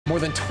More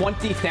than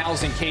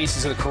 20,000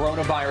 cases of the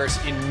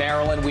coronavirus in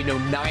Maryland. We know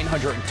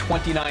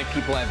 929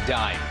 people have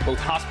died. Both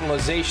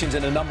hospitalizations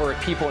and a number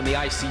of people in the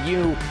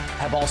ICU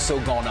have also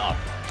gone up.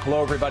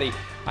 Hello, everybody.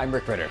 I'm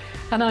Rick Ritter.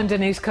 And I'm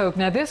Denise Koch.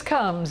 Now, this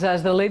comes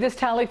as the latest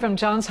tally from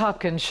Johns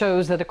Hopkins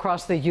shows that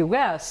across the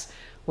U.S.,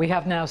 we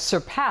have now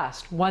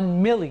surpassed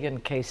 1 million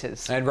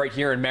cases. And right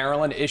here in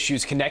Maryland,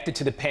 issues connected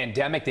to the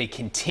pandemic, they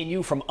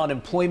continue from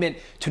unemployment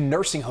to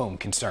nursing home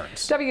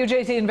concerns.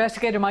 WJZ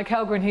investigator Mike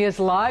Helgren, he is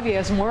live. He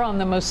has more on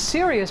the most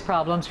serious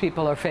problems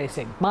people are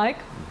facing. Mike?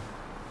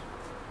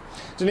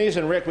 Denise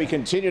and Rick, we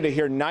continue to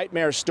hear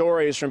nightmare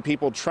stories from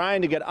people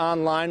trying to get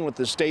online with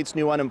the state's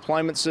new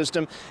unemployment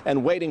system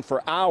and waiting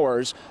for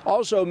hours.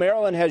 Also,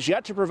 Maryland has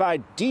yet to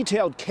provide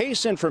detailed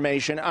case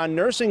information on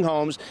nursing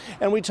homes.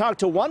 And we talked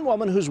to one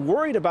woman who's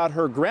worried about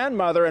her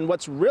grandmother and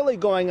what's really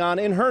going on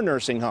in her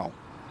nursing home.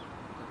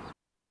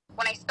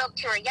 When I spoke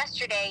to her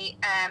yesterday,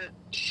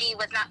 she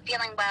was not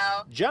feeling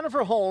well.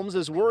 Jennifer Holmes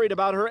is worried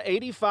about her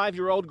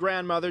 85-year-old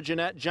grandmother,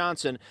 Jeanette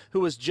Johnson, who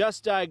was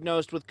just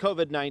diagnosed with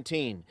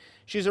COVID-19.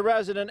 She's a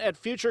resident at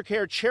Future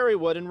Care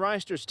Cherrywood in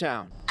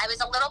Reisterstown. I was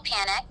a little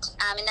panicked,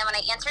 and then when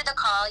I answered the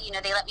call,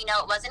 they let me know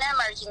it wasn't an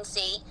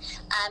emergency,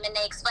 and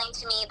they explained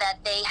to me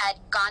that they had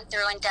gone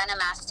through and done a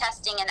mass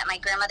testing and that my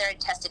grandmother had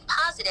tested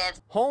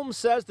positive. Holmes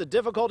says the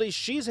difficulties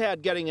she's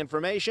had getting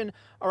information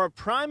are a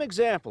prime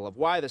example of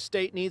why the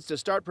state needs to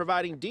start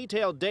providing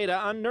detailed data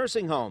on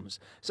nursing homes,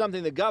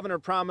 something the governor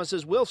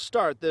promises will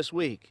start this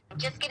week.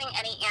 Just getting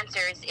any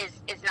answers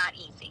is not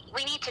easy.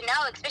 We need to know,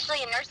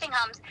 especially in nursing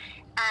homes,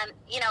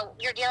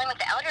 you're dealing with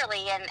the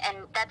elderly,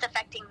 and that's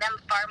affecting them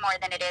far more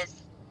than it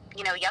is,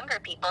 younger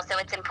people, so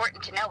it's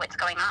important to know what's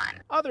going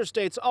on. Other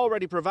states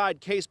already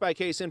provide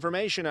case-by-case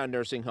information on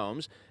nursing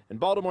homes, and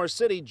Baltimore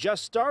City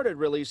just started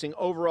releasing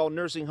overall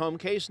nursing home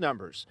case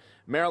numbers.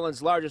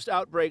 Maryland's largest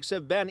outbreaks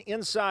have been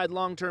inside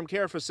long-term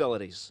care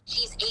facilities.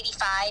 She's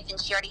 85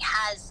 and she already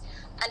has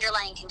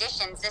underlying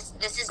conditions.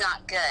 This is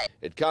not good.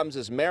 It comes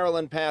as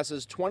Maryland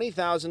passes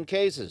 20,000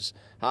 cases.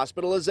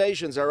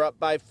 Hospitalizations are up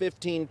by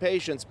 15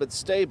 patients, but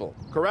stable.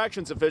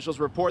 Corrections officials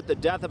report the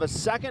death of a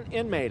second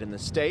inmate in the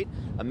state,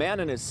 a man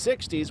in his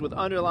 60s with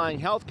underlying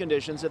health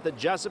conditions at the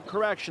Jessup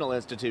Correctional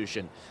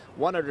Institution.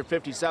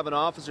 157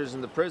 officers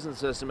in the prison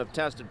system have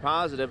tested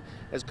positive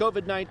as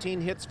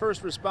COVID-19 hits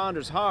first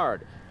responders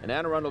hard. An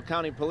Anne Arundel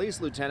County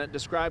Police lieutenant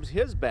describes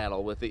his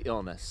battle with the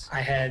illness. I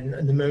had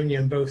pneumonia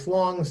in both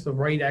lungs, the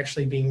right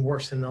actually being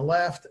worse than the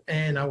left,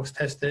 and I was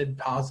tested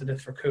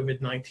positive for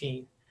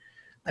COVID-19.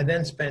 I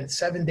then spent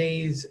 7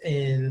 days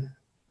in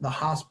the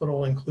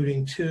hospital,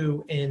 including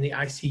 2 in the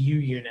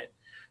ICU unit,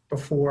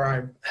 before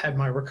I had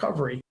my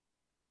recovery.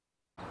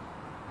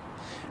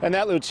 And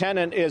that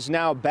lieutenant is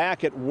now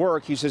back at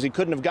work. He says he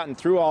couldn't have gotten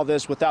through all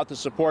this without the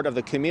support of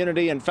the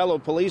community and fellow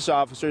police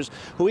officers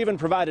who even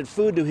provided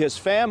food to his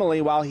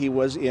family while he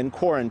was in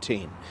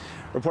quarantine.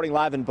 Reporting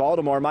live in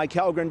Baltimore, Mike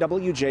Helgren,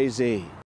 WJZ.